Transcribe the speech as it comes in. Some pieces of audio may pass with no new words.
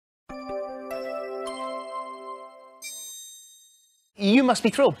you must be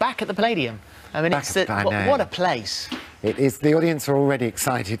thrilled. Back at the Palladium. I mean, what a place. It is. The audience are already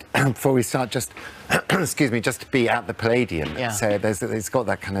excited before we start. Just, excuse me, just to be at the Palladium. Yeah. So it's got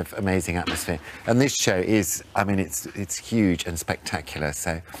that kind of amazing atmosphere. And this show is, I mean, it's huge and spectacular.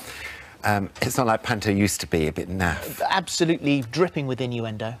 So it's not like Panto used to be, a bit naff. Absolutely dripping with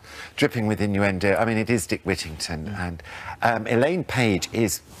innuendo. Dripping with innuendo. I mean, it is Dick Whittington, and Elaine Page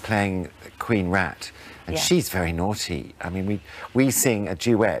is playing Queen Rat. And she's very naughty. I mean, we sing a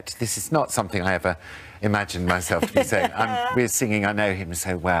duet. This is not something I ever imagined myself to be saying. We're singing I Know Him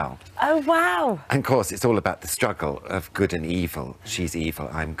So Well. Oh, wow. And, of course, it's all about the struggle of good and evil. She's evil,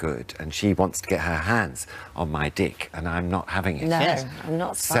 I'm good. And she wants to get her hands on my dick, and I'm not having it. No, yes. I'm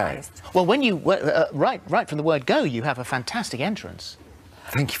not surprised. So, well, when you... right from the word go, you have a fantastic entrance.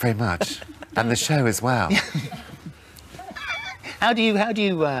 Thank you very much. And the show as well. How do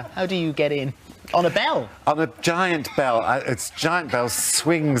you get in? On a bell? On a giant bell. It's giant bell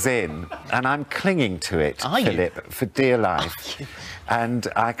swings in, and I'm clinging to it, Philip, for dear life. And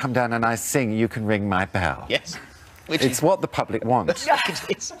I come down and I sing, You Can Ring My Bell. Yes. It's what the public wants.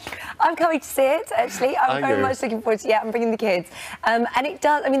 I'm coming to see it, actually. I'm very much looking forward to it. Yeah, I'm bringing the kids. And it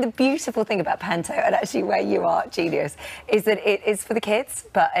does, I mean, the beautiful thing about Panto, and actually where you are genius, is that it is for the kids,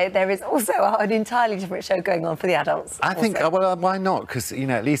 but there is also an entirely different show going on for the adults. I think, well, why not? Because, you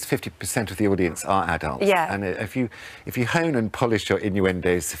know, at least 50% of the audience are adults. Yeah. And if you hone and polish your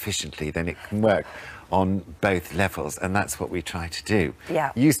innuendos sufficiently, then it can work on both levels, and that's what we try to do.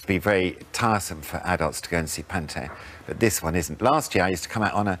 Yeah. It used to be very tiresome for adults to go and see Panto, but this one isn't. Last year I used to come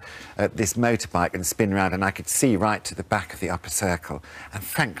out on this motorbike and spin around, and I could see right to the back of the upper circle, and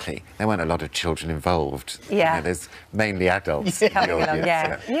frankly there weren't a lot of children involved. Yeah. You know, there's mainly adults in the audience.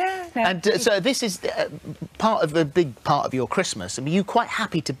 Yeah. No. And so this is part of the big part of your Christmas. I mean, you're quite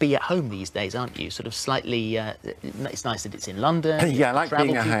happy to be at home these days, aren't you? Sort of slightly it's nice that it's in London. Yeah, I like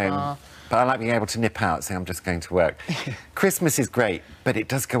being at home. But I like being able to nip out, saying I'm just going to work. Christmas is great, but it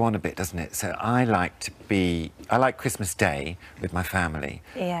does go on a bit, doesn't it? So I like Christmas Day with my family.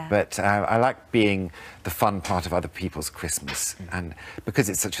 Yeah. But I like being the fun part of other people's Christmas. And because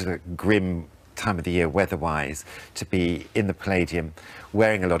it's such a grim time of the year, weather-wise, to be in the Palladium,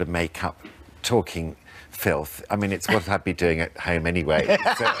 wearing a lot of makeup, talking filth. I mean, it's what I'd be doing at home anyway,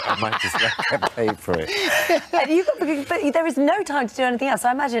 so I might just get paid for it. And but there is no time to do anything else.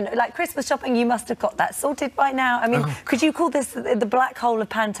 I imagine, like Christmas shopping, you must have got that sorted by now. I mean, could you call this the black hole of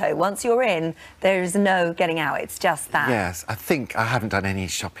Panto? Once you're in, there is no getting out. It's just that. Yes, I think I haven't done any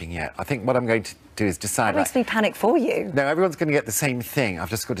shopping yet. I think what I'm going to do is decide... That makes me panic for you. No, everyone's going to get the same thing. I've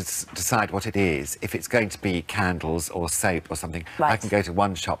just got to decide what it is. If it's going to be candles or soap or something, I can go to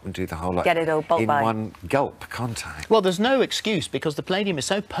one shop and do the whole lot. Get it all bulk buy. In one gulp, can't I? Well, there's no excuse, because the Palladium is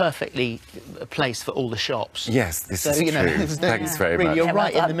so perfectly placed for all the shops. Yes, this is true. Thanks very much. You're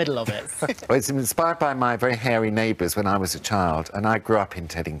right in the middle of it. Well, it's inspired by my very hairy neighbours when I was a child, and I grew up in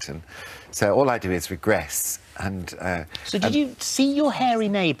Teddington. So all I do is regress. And, so did you see your hairy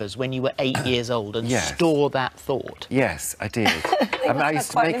neighbours when you were 8 years old and store that thought? Yes, I did. I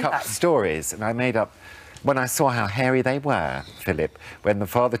used to make up stories, and I made up... When I saw how hairy they were, Philip, when the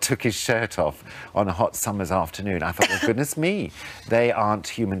father took his shirt off on a hot summer's afternoon, I thought, well, goodness me, they aren't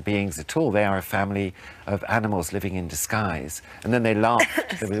human beings at all. They are a family of animals living in disguise. And then they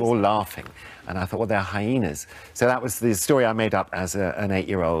laughed. They were all laughing. And I thought, well, they're hyenas. So that was the story I made up as an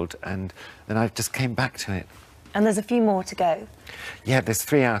 8-year-old, and then I just came back to it. And there's a few more to go. Yeah, there's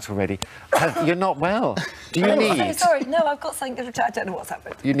 3 out already. You're not well. Do you need... I'm sorry, no, I've got something to... I don't know what's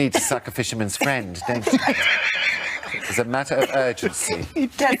happened. You need to suck a fisherman's friend, don't you? It's a matter of urgency.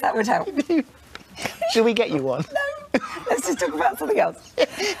 Yes, that would help. Shall we get you one? No, let's just talk about something else.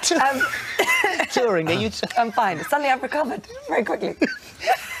 Touring, are you... I'm fine. Suddenly I've recovered very quickly.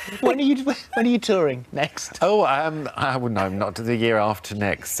 When are you touring next? Oh, I wouldn't know, not the year after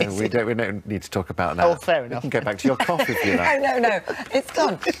next, so we don't need to talk about that. Oh, fair enough. You can go back to your cough if you like. No, it's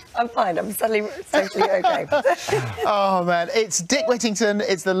gone. I'm fine. I'm suddenly totally OK. Oh, man. It's Dick Whittington.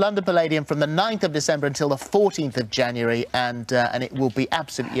 It's the London Palladium from the 9th of December until the 14th of January, and it will be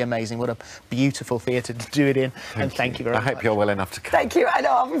absolutely amazing. What a beautiful theatre to do it in. Thank you very much. I hope you're well enough to come. Thank you. I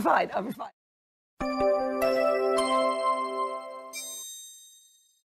know, I'll be fine.